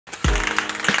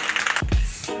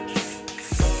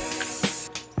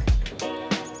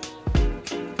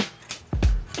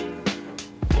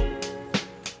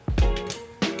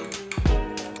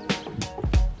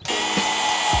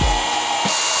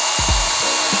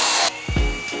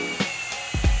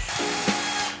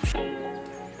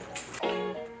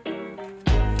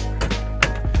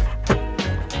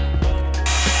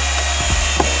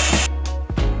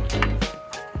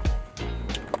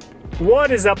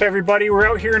What is up, everybody? We're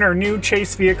out here in our new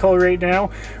chase vehicle right now.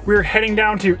 We're heading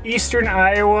down to eastern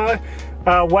Iowa,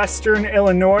 western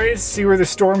Illinois, see where the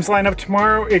storms line up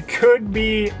tomorrow. It could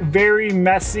be very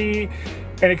messy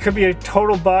and it could be a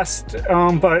total bust,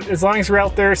 but as long as we're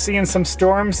out there seeing some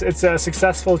storms, it's a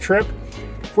successful trip.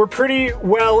 We're pretty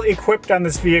well equipped on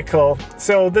this vehicle.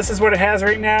 So this is what it has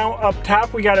right now. Up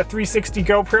top, we got a 360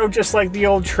 GoPro, just like the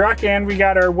old truck, and we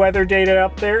got our weather data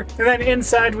up there. And then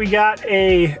inside, we got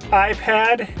a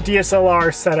iPad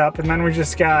DSLR setup, and then we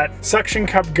just got suction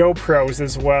cup GoPros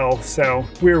as well. So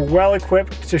we're well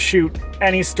equipped to shoot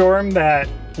any storm that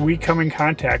we come in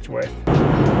contact with.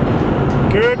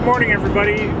 Good morning,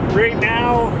 everybody. Right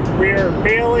now, we're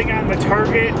bailing on the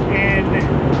target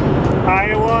in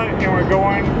Iowa, and we're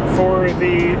going for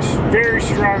the very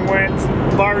strong winds,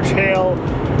 large hail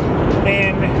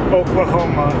in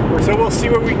Oklahoma. So we'll see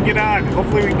what we can get on.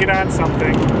 Hopefully we can get on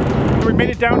something. We made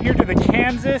it down here to the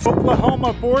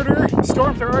Kansas-Oklahoma border.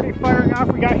 Storms are already firing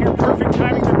off. We got here perfect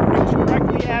timing. They're moving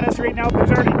directly at us right now.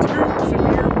 There's already 2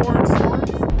 severe warned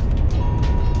storms.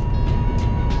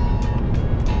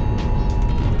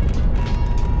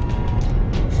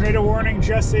 Tornado warning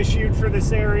just issued for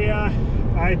this area.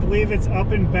 I believe it's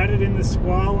up embedded in the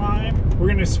Squall line. We're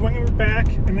gonna swing it back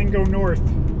and then go north.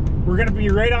 We're gonna be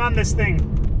right on this thing.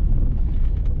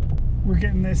 We're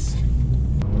getting this.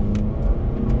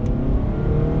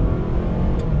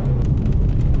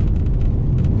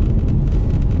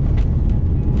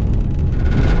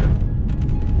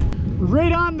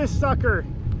 Right on this sucker.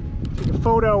 Take a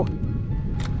photo.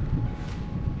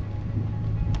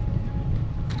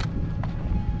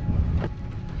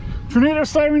 Tornado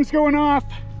sirens going off.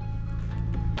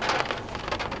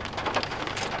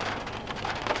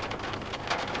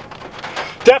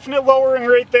 Definite lowering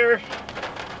right there.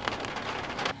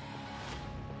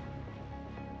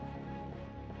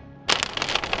 I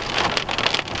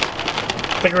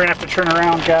think we're gonna have to turn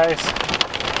around, guys.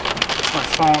 It's my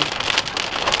phone.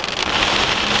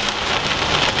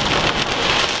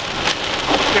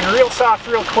 Getting real soft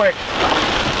real quick.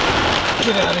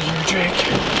 Get out of here, Jake.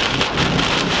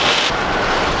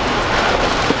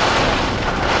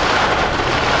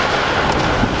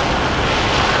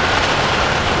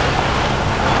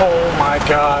 Oh my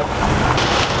God.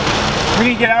 We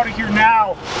need to get out of here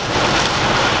now.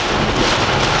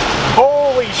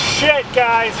 Holy shit,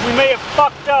 guys. We may have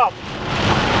fucked up.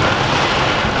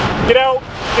 Get out,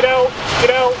 get out,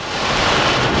 get out,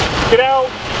 get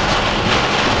out,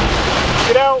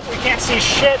 get out. We can't see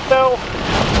shit though.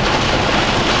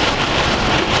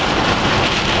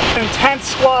 Intense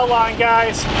squall line,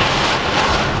 guys.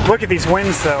 Look at these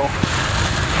winds though.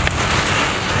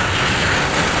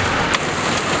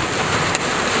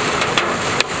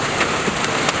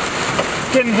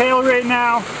 Getting hail right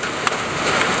now.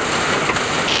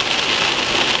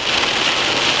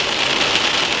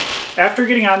 After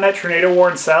getting on that tornado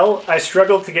warned cell, I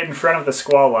struggled to get in front of the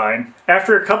squall line.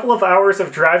 After a couple of hours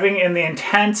of driving in the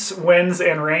intense winds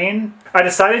and rain, I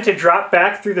decided to drop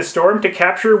back through the storm to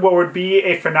capture what would be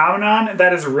a phenomenon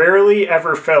that is rarely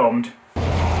ever filmed.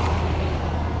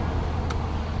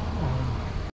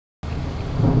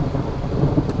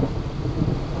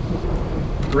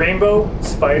 Rainbow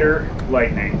Spider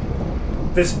Lightning.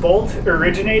 This bolt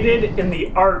originated in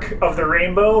the arc of the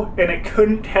rainbow, and it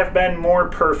couldn't have been more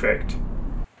perfect.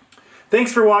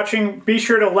 Thanks for watching. Be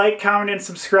sure to like, comment, and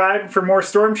subscribe for more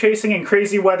storm chasing and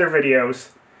crazy weather videos.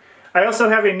 I also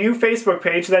have a new Facebook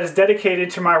page that is dedicated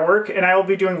to my work, and I will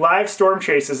be doing live storm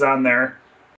chases on there.